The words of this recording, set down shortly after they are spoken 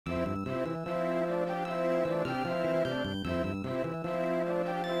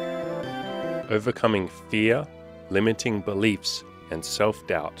overcoming fear, limiting beliefs, and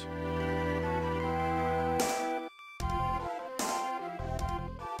self-doubt.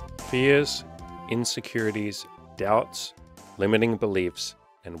 Fears, insecurities, doubts, limiting beliefs,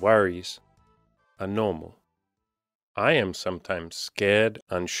 and worries are normal. I am sometimes scared,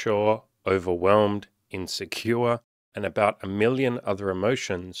 unsure, overwhelmed, insecure, and about a million other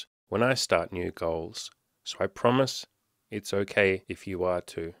emotions when I start new goals. So I promise it's okay if you are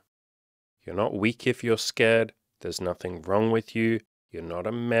too. You're not weak if you're scared. There's nothing wrong with you. You're not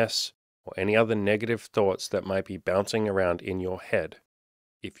a mess or any other negative thoughts that might be bouncing around in your head.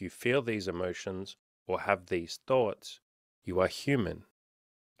 If you feel these emotions or have these thoughts, you are human.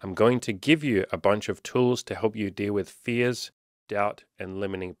 I'm going to give you a bunch of tools to help you deal with fears, doubt, and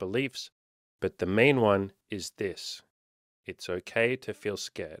limiting beliefs, but the main one is this. It's okay to feel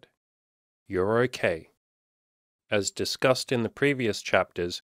scared. You're okay. As discussed in the previous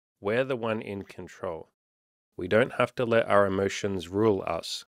chapters, we're the one in control. We don't have to let our emotions rule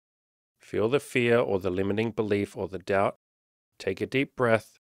us. Feel the fear or the limiting belief or the doubt, take a deep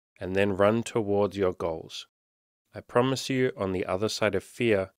breath, and then run towards your goals. I promise you, on the other side of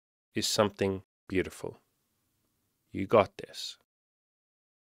fear is something beautiful. You got this.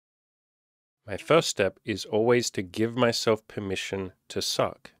 My first step is always to give myself permission to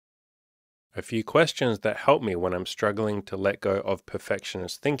suck. A few questions that help me when I'm struggling to let go of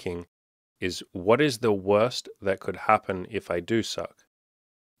perfectionist thinking is, what is the worst that could happen if I do suck?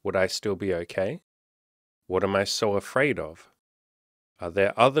 Would I still be okay? What am I so afraid of? Are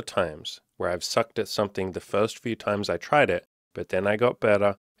there other times where I've sucked at something the first few times I tried it, but then I got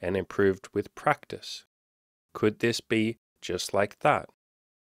better and improved with practice? Could this be just like that?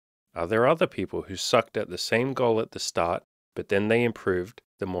 Are there other people who sucked at the same goal at the start, but then they improved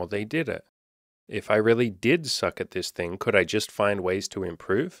the more they did it? If I really did suck at this thing, could I just find ways to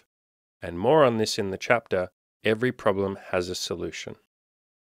improve? And more on this in the chapter, Every Problem Has a Solution.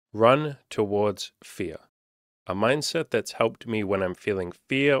 Run towards fear. A mindset that's helped me when I'm feeling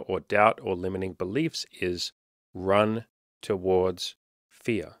fear or doubt or limiting beliefs is run towards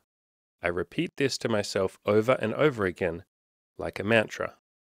fear. I repeat this to myself over and over again, like a mantra.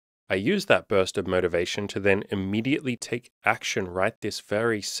 I use that burst of motivation to then immediately take action right this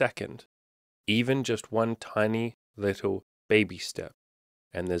very second, even just one tiny little baby step.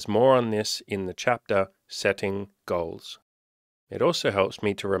 And there's more on this in the chapter, Setting Goals. It also helps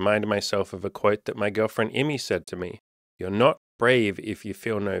me to remind myself of a quote that my girlfriend Emmy said to me. You're not brave if you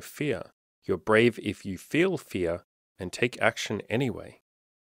feel no fear. You're brave if you feel fear and take action anyway.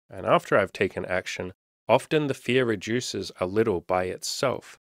 And after I've taken action, often the fear reduces a little by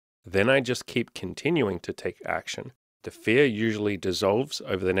itself. Then I just keep continuing to take action. The fear usually dissolves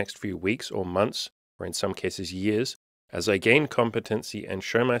over the next few weeks or months, or in some cases years, as I gain competency and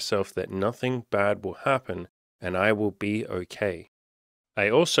show myself that nothing bad will happen and I will be okay. I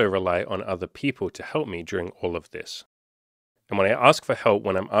also rely on other people to help me during all of this. And when I ask for help,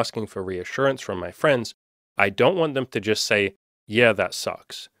 when I'm asking for reassurance from my friends, I don't want them to just say, yeah, that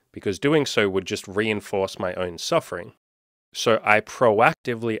sucks, because doing so would just reinforce my own suffering. So I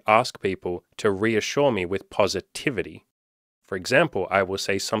proactively ask people to reassure me with positivity. For example, I will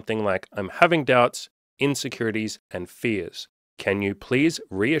say something like, I'm having doubts, insecurities, and fears. Can you please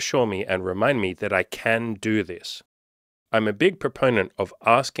reassure me and remind me that I can do this? I'm a big proponent of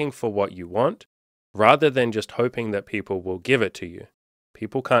asking for what you want, rather than just hoping that people will give it to you.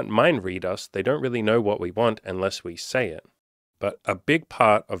 People can't mind read us, they don't really know what we want unless we say it. But a big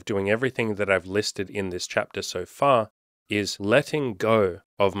part of doing everything that I've listed in this chapter so far is letting go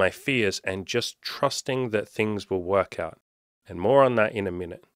of my fears and just trusting that things will work out. And more on that in a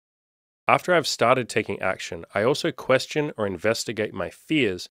minute. After I've started taking action, I also question or investigate my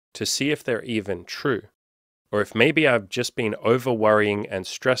fears to see if they're even true, or if maybe I've just been over-worrying and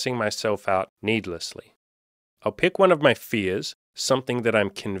stressing myself out needlessly. I'll pick one of my fears, something that I'm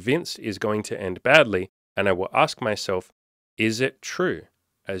convinced is going to end badly, and I will ask myself, is it true?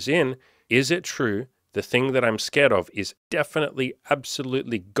 As in, is it true the thing that I'm scared of is definitely,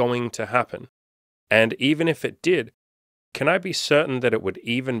 absolutely going to happen? And even if it did, can I be certain that it would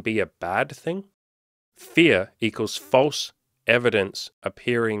even be a bad thing? Fear equals false evidence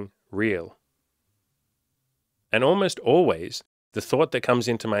appearing real. And almost always, the thought that comes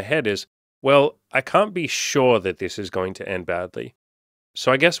into my head is, well, I can't be sure that this is going to end badly.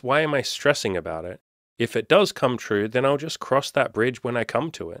 So I guess why am I stressing about it? If it does come true, then I'll just cross that bridge when I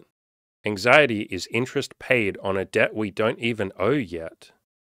come to it. Anxiety is interest paid on a debt we don't even owe yet.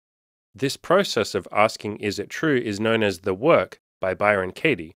 This process of asking is it true is known as The Work by Byron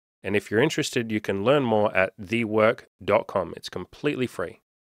Katie, and if you're interested, you can learn more at thework.com. It's completely free.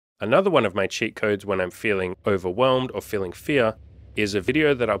 Another one of my cheat codes when I'm feeling overwhelmed or feeling fear is a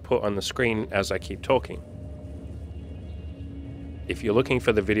video that I'll put on the screen as I keep talking. If you're looking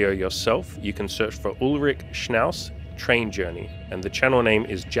for the video yourself, you can search for Ulrich Schnaus Train Journey, and the channel name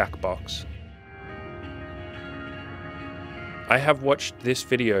is Jackbox. I have watched this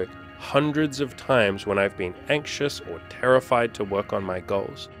video hundreds of times when I've been anxious or terrified to work on my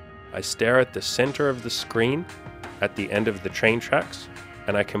goals. I stare at the center of the screen at the end of the train tracks,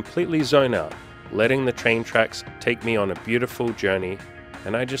 and I completely zone out, letting the train tracks take me on a beautiful journey,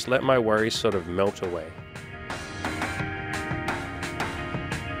 and I just let my worries sort of melt away.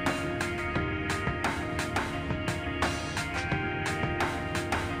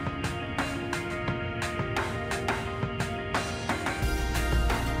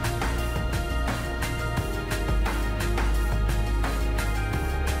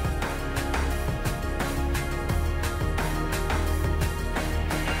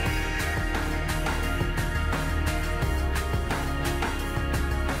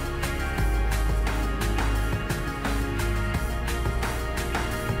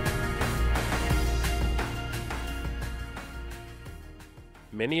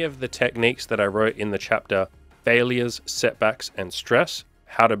 Many of the techniques that I wrote in the chapter Failures, Setbacks, and Stress,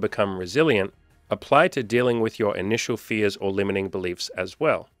 How to Become Resilient, apply to dealing with your initial fears or limiting beliefs as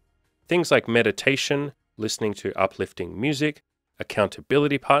well. Things like meditation, listening to uplifting music,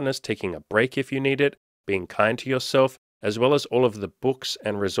 accountability partners, taking a break if you need it, being kind to yourself, as well as all of the books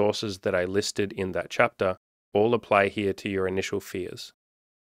and resources that I listed in that chapter, all apply here to your initial fears.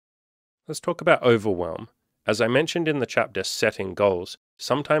 Let's talk about overwhelm. As I mentioned in the chapter Setting Goals,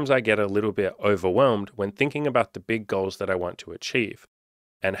 sometimes I get a little bit overwhelmed when thinking about the big goals that I want to achieve,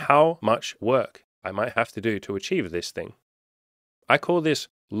 and how much work I might have to do to achieve this thing. I call this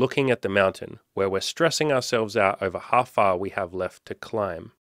looking at the mountain, where we're stressing ourselves out over how far we have left to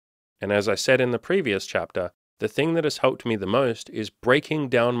climb. And as I said in the previous chapter, the thing that has helped me the most is breaking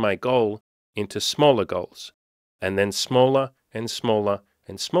down my goal into smaller goals, and then smaller and smaller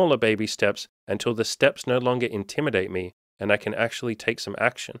and smaller baby steps until the steps no longer intimidate me and I can actually take some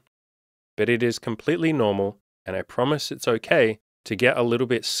action. But it is completely normal, and I promise it's okay to get a little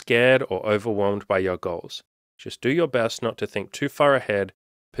bit scared or overwhelmed by your goals. Just do your best not to think too far ahead,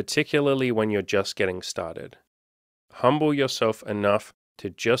 particularly when you're just getting started. Humble yourself enough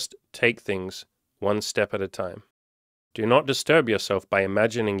to just take things one step at a time. Do not disturb yourself by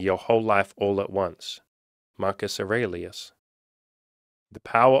imagining your whole life all at once. Marcus Aurelius. The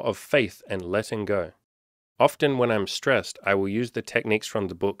power of faith and letting go. Often when I'm stressed, I will use the techniques from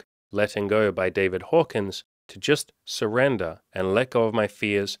the book Letting Go by David Hawkins to just surrender and let go of my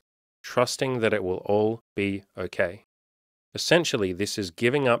fears, trusting that it will all be okay. Essentially, this is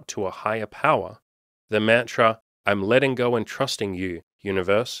giving up to a higher power. The mantra, I'm letting go and trusting you,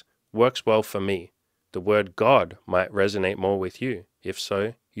 universe, works well for me. The word God might resonate more with you. If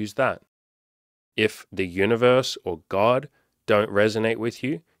so, use that. If the universe or God don't resonate with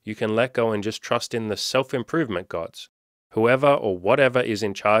you, you can let go and just trust in the self-improvement gods, whoever or whatever is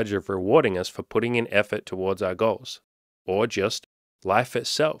in charge of rewarding us for putting in effort towards our goals, or just life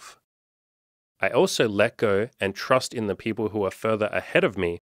itself. I also let go and trust in the people who are further ahead of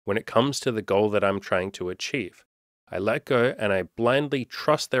me when it comes to the goal that I'm trying to achieve. I let go and I blindly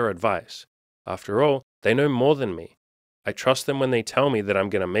trust their advice. After all, they know more than me. I trust them when they tell me that I'm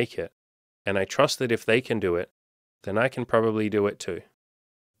going to make it, and I trust that if they can do it, then I can probably do it too.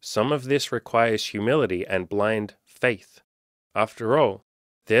 Some of this requires humility and blind faith. After all,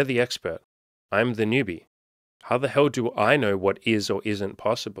 they're the expert. I'm the newbie. How the hell do I know what is or isn't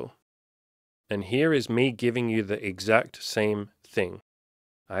possible? And here is me giving you the exact same thing.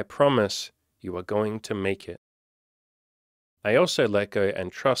 I promise you are going to make it. I also let go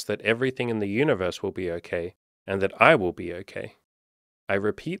and trust that everything in the universe will be okay, and that I will be okay. I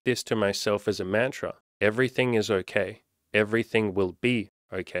repeat this to myself as a mantra. Everything is okay. Everything will be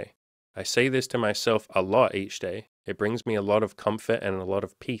okay. I say this to myself a lot each day. It brings me a lot of comfort and a lot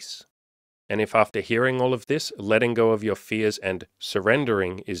of peace. And if after hearing all of this, letting go of your fears and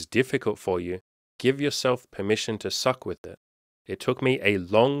surrendering is difficult for you, give yourself permission to suck with it. It took me a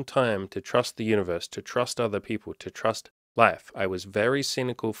long time to trust the universe, to trust other people, to trust life. I was very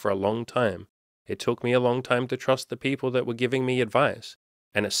cynical for a long time. It took me a long time to trust the people that were giving me advice,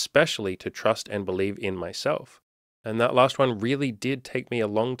 and especially to trust and believe in myself. And that last one really did take me a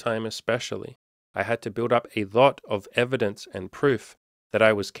long time especially. I had to build up a lot of evidence and proof that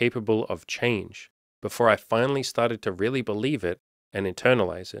I was capable of change before I finally started to really believe it and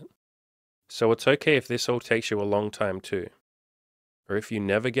internalize it. So it's okay if this all takes you a long time too. Or if you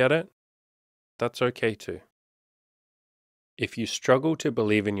never get it, that's okay too. If you struggle to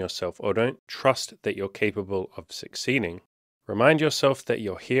believe in yourself or don't trust that you're capable of succeeding, remind yourself that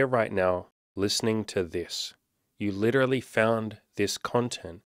you're here right now listening to this. You literally found this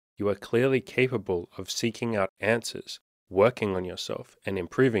content. You are clearly capable of seeking out answers, working on yourself, and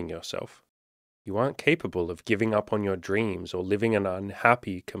improving yourself. You aren't capable of giving up on your dreams or living an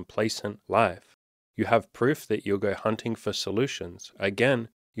unhappy, complacent life. You have proof that you'll go hunting for solutions. Again,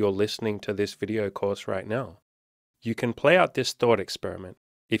 you're listening to this video course right now. You can play out this thought experiment.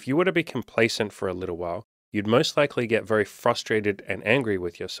 If you were to be complacent for a little while, you'd most likely get very frustrated and angry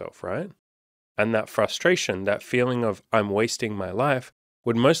with yourself, right? And that frustration, that feeling of I'm wasting my life,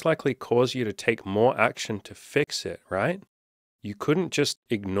 would most likely cause you to take more action to fix it, right? You couldn't just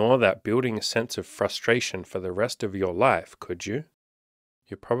ignore that building sense of frustration for the rest of your life, could you?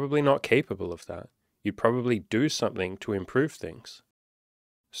 You're probably not capable of that. You'd probably do something to improve things.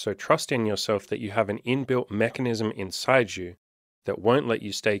 So trust in yourself that you have an inbuilt mechanism inside you that won't let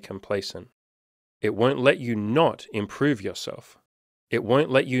you stay complacent. It won't let you not improve yourself. It won't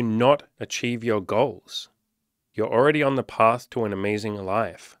let you not achieve your goals. You're already on the path to an amazing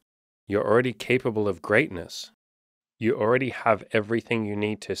life. You're already capable of greatness. You already have everything you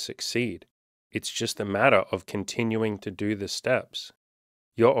need to succeed. It's just a matter of continuing to do the steps.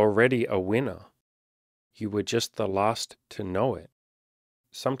 You're already a winner. You were just the last to know it.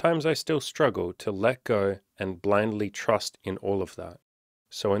 Sometimes I still struggle to let go and blindly trust in all of that.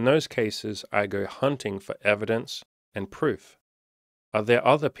 So in those cases, I go hunting for evidence and proof. Are there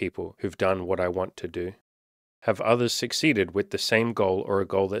other people who've done what I want to do? Have others succeeded with the same goal or a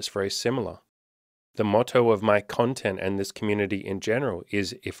goal that's very similar? The motto of my content and this community in general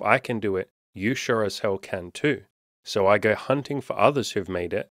is if I can do it, you sure as hell can too. So I go hunting for others who've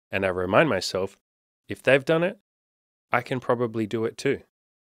made it, and I remind myself, if they've done it, I can probably do it too.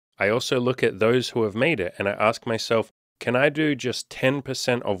 I also look at those who have made it and I ask myself, can I do just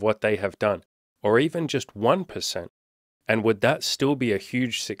 10% of what they have done? Or even just 1%? And would that still be a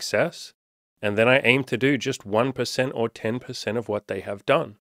huge success? And then I aim to do just 1% or 10% of what they have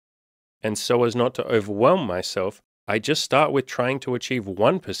done. And so as not to overwhelm myself, I just start with trying to achieve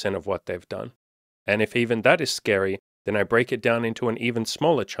 1% of what they've done. And if even that is scary, then I break it down into an even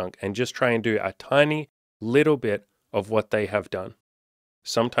smaller chunk and just try and do a tiny little bit of what they have done.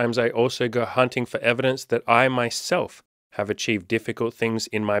 Sometimes I also go hunting for evidence that I myself have achieved difficult things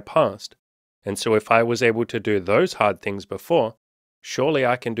in my past. And so if I was able to do those hard things before, surely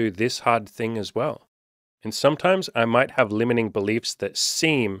I can do this hard thing as well. And sometimes I might have limiting beliefs that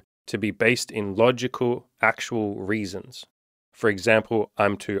seem to be based in logical, actual reasons. For example,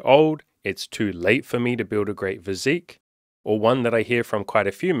 I'm too old, it's too late for me to build a great physique, or one that I hear from quite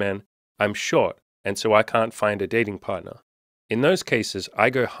a few men, I'm short, and so I can't find a dating partner. In those cases, I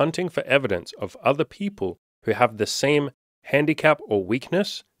go hunting for evidence of other people who have the same handicap or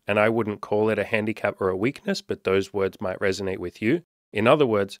weakness, and I wouldn't call it a handicap or a weakness, but those words might resonate with you. In other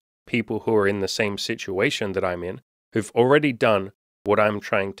words, people who are in the same situation that I'm in, who've already done what I'm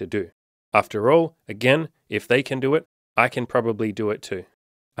trying to do. After all, again, if they can do it, I can probably do it too.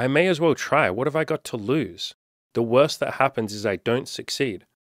 I may as well try. What have I got to lose? The worst that happens is I don't succeed.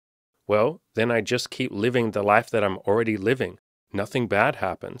 Well, then I just keep living the life that I'm already living. Nothing bad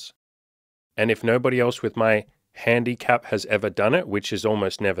happens. And if nobody else with my handicap has ever done it, which is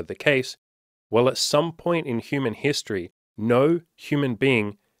almost never the case, well, at some point in human history, no human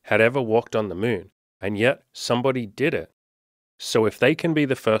being had ever walked on the moon, and yet somebody did it. So if they can be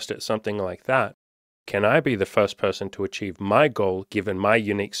the first at something like that, can I be the first person to achieve my goal given my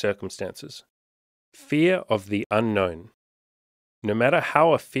unique circumstances? Fear of the unknown. No matter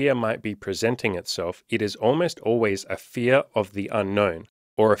how a fear might be presenting itself, it is almost always a fear of the unknown,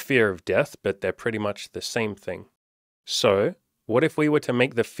 or a fear of death, but they're pretty much the same thing. So, what if we were to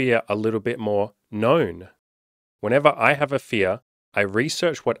make the fear a little bit more known? Whenever I have a fear, I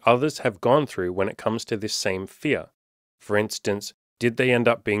research what others have gone through when it comes to this same fear. For instance, did they end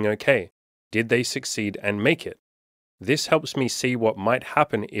up being okay? Did they succeed and make it? This helps me see what might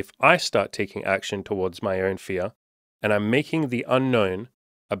happen if I start taking action towards my own fear, and I'm making the unknown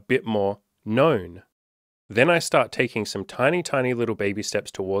a bit more known. Then I start taking some tiny little baby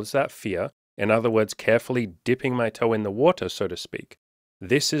steps towards that fear, in other words, carefully dipping my toe in the water, so to speak.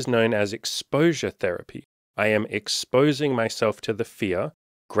 This is known as exposure therapy. I am exposing myself to the fear,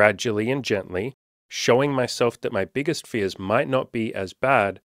 gradually and gently, showing myself that my biggest fears might not be as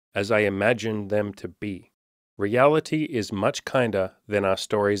bad as I imagined them to be. Reality is much kinder than our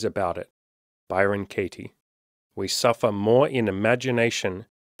stories about it. Byron Katie. We suffer more in imagination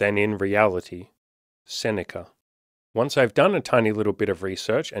than in reality. Seneca. Once I've done a tiny little bit of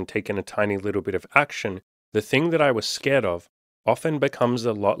research and taken a tiny little bit of action, the thing that I was scared of often becomes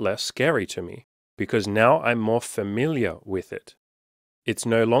a lot less scary to me because now I'm more familiar with it. It's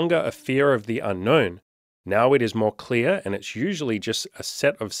no longer a fear of the unknown. Now it is more clear, and it's usually just a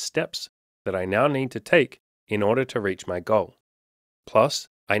set of steps that I now need to take in order to reach my goal. Plus,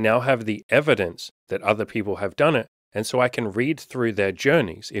 I now have the evidence that other people have done it, and so I can read through their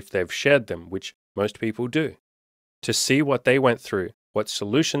journeys if they've shared them, which most people do, to see what they went through, what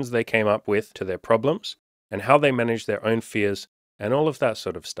solutions they came up with to their problems, and how they managed their own fears, and all of that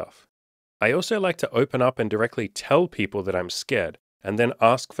sort of stuff. I also like to open up and directly tell people that I'm scared, and then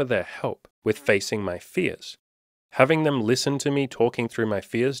ask for their help with facing my fears. Having them listen to me talking through my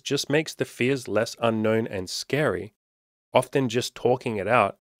fears just makes the fears less unknown and scary. Often just talking it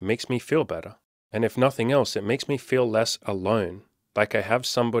out makes me feel better. And if nothing else, it makes me feel less alone, like I have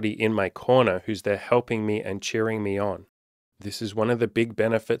somebody in my corner who's there helping me and cheering me on. This is one of the big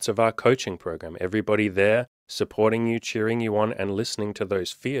benefits of our coaching program. Everybody there supporting you, cheering you on, and listening to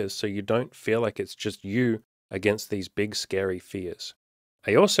those fears so you don't feel like it's just you against these big scary fears.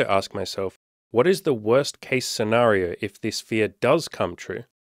 I also ask myself, what is the worst case scenario if this fear does come true?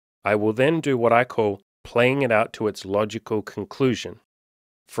 I will then do what I call playing it out to its logical conclusion.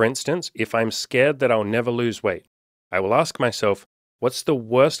 For instance, if I'm scared that I'll never lose weight, I will ask myself, what's the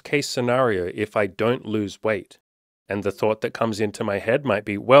worst case scenario if I don't lose weight? And the thought that comes into my head might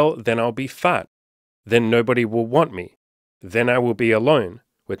be, well, then I'll be fat. Then nobody will want me. Then I will be alone,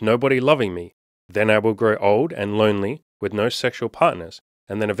 with nobody loving me. Then I will grow old and lonely, with no sexual partners.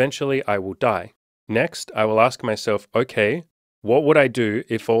 And then eventually I will die. Next, I will ask myself, okay, what would I do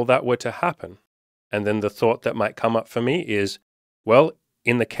if all that were to happen? And then the thought that might come up for me is, well,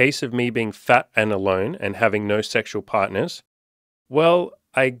 in the case of me being fat and alone and having no sexual partners, well,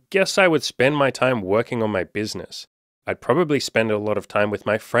 I guess I would spend my time working on my business. I'd probably spend a lot of time with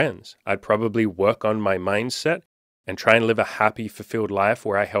my friends. I'd probably work on my mindset and try and live a happy, fulfilled life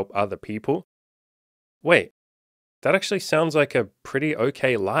where I help other people. Wait, that actually sounds like a pretty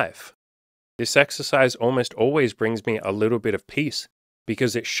okay life. This exercise almost always brings me a little bit of peace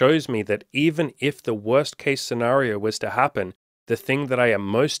because it shows me that even if the worst case scenario was to happen, the thing that I am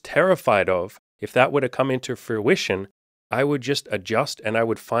most terrified of, if that were to come into fruition, I would just adjust and I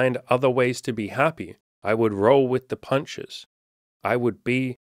would find other ways to be happy. I would roll with the punches. I would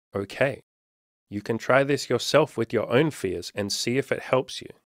be okay. You can try this yourself with your own fears and see if it helps you.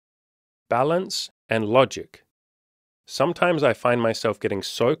 Balance and logic. Sometimes I find myself getting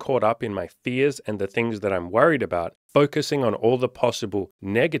so caught up in my fears and the things that I'm worried about, focusing on all the possible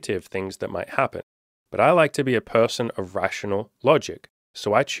negative things that might happen. But I like to be a person of rational logic,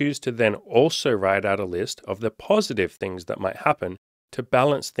 so I choose to then also write out a list of the positive things that might happen to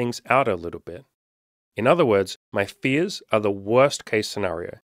balance things out a little bit. In other words, my fears are the worst case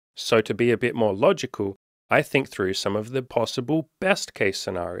scenario. So to be a bit more logical, I think through some of the possible best case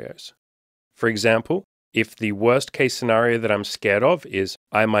scenarios. For example, if the worst case scenario that I'm scared of is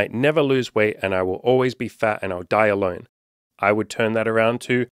I might never lose weight and I will always be fat and I'll die alone, I would turn that around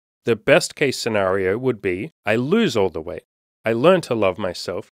to the best case scenario would be I lose all the weight. I learn to love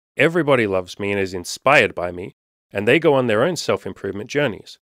myself, everybody loves me and is inspired by me, and they go on their own self-improvement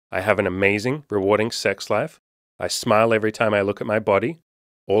journeys. I have an amazing, rewarding sex life. I smile every time I look at my body.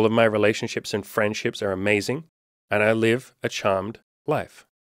 All of my relationships and friendships are amazing, and I live a charmed life.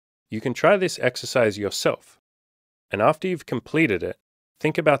 You can try this exercise yourself. And after you've completed it,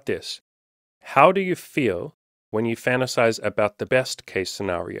 think about this. How do you feel when you fantasize about the best case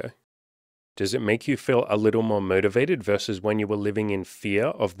scenario? Does it make you feel a little more motivated versus when you were living in fear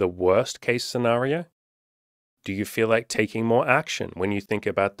of the worst case scenario? Do you feel like taking more action when you think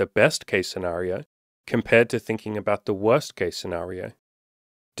about the best case scenario compared to thinking about the worst case scenario?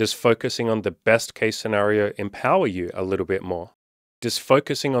 Does focusing on the best case scenario empower you a little bit more? Does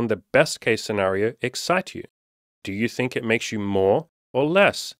focusing on the best case scenario excite you? Do you think it makes you more or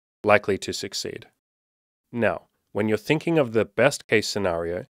less likely to succeed? Now, when you're thinking of the best case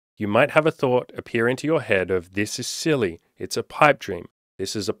scenario, you might have a thought appear into your head of this is silly, it's a pipe dream,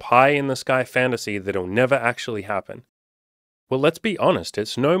 this is a pie in the sky fantasy that'll never actually happen. Well, let's be honest,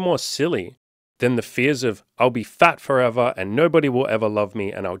 it's no more silly than the fears of I'll be fat forever and nobody will ever love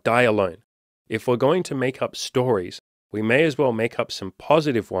me and I'll die alone. If we're going to make up stories, we may as well make up some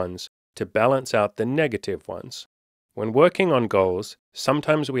positive ones to balance out the negative ones. When working on goals,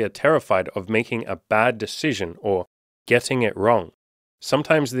 sometimes we are terrified of making a bad decision or getting it wrong.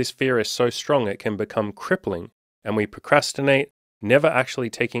 Sometimes this fear is so strong it can become crippling, and we procrastinate, never actually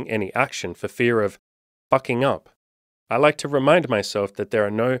taking any action for fear of fucking up. I like to remind myself that there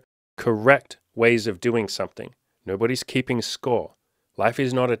are no correct ways of doing something. Nobody's keeping score. Life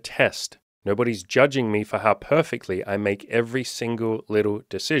is not a test. Nobody's judging me for how perfectly I make every single little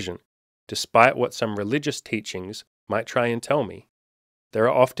decision, despite what some religious teachings might try and tell me. There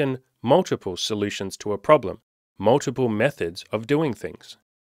are often multiple solutions to a problem, multiple methods of doing things.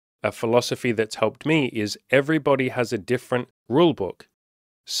 A philosophy that's helped me is everybody has a different rule book.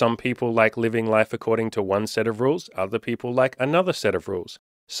 Some people like living life according to one set of rules, other people like another set of rules.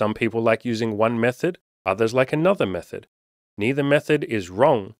 Some people like using one method, others like another method. Neither method is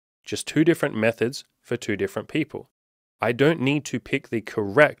wrong, just two different methods for two different people. I don't need to pick the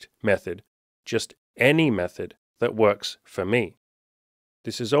correct method, just any method that works for me.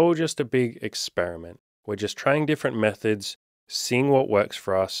 This is all just a big experiment. We're just trying different methods, seeing what works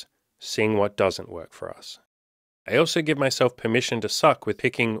for us, seeing what doesn't work for us. I also give myself permission to suck with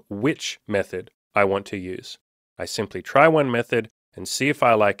picking which method I want to use. I simply try one method and see if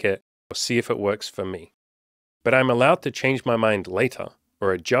I like it or see if it works for me. But I'm allowed to change my mind later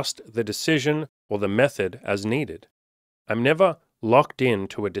or adjust the decision or the method as needed. I'm never locked in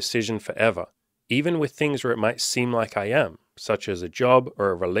to a decision forever, even with things where it might seem like I am, such as a job or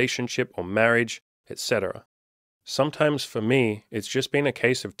a relationship or marriage, etc. Sometimes for me, it's just been a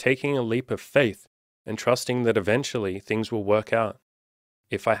case of taking a leap of faith and trusting that eventually things will work out.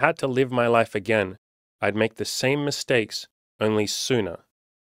 If I had to live my life again, I'd make the same mistakes, only sooner.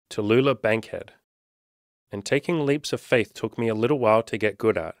 Tallulah Bankhead. And taking leaps of faith took me a little while to get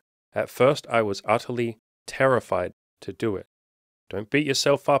good at. At first, I was utterly terrified to do it. Don't beat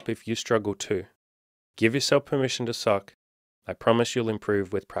yourself up if you struggle too. Give yourself permission to suck. I promise you'll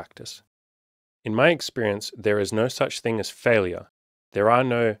improve with practice. In my experience, there is no such thing as failure. There are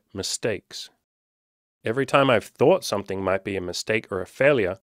no mistakes. Every time I've thought something might be a mistake or a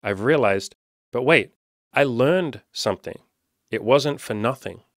failure, I've realized, but wait, I learned something. It wasn't for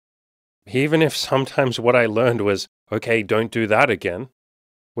nothing. Even if sometimes what I learned was, okay, don't do that again.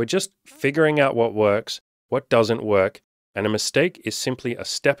 We're just figuring out what works, what doesn't work, and a mistake is simply a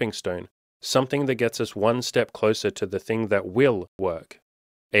stepping stone, something that gets us one step closer to the thing that will work.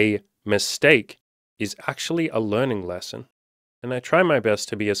 A mistake is actually a learning lesson, and I try my best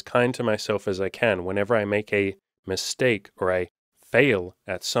to be as kind to myself as I can whenever I make a mistake or I fail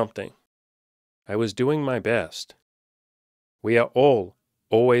at something. I was doing my best. We are all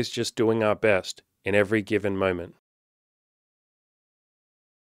always just doing our best in every given moment.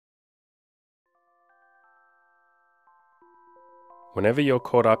 Whenever you're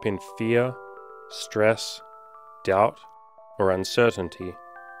caught up in fear, stress, doubt, or uncertainty,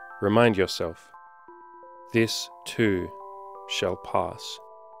 remind yourself, this too shall pass.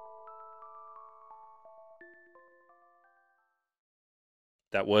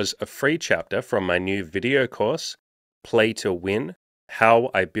 That was a free chapter from my new video course, Play to Win: How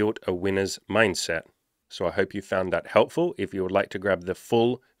I Built a Winner's Mindset. So I hope you found that helpful. If you would like to grab the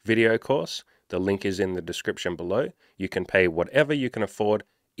full video course, the link is in the description below. You can pay whatever you can afford,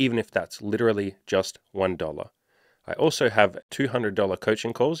 even if that's literally just $1. I also have $200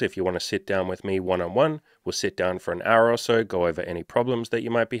 coaching calls if you want to sit down with me one-on-one. We'll sit down for an hour or so, go over any problems that you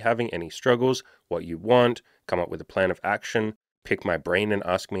might be having, any struggles, what you want, come up with a plan of action, pick my brain and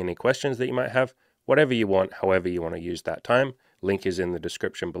ask me any questions that you might have, whatever you want, however you want to use that time. Link is in the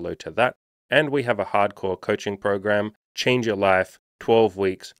description below to that. And we have a hardcore coaching program, Change Your Life, 12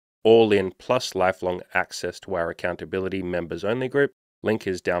 weeks, all in, plus lifelong access to our accountability members only group. Link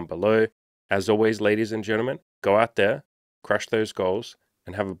is down below. As always, ladies and gentlemen, go out there, crush those goals,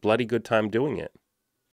 and have a bloody good time doing it.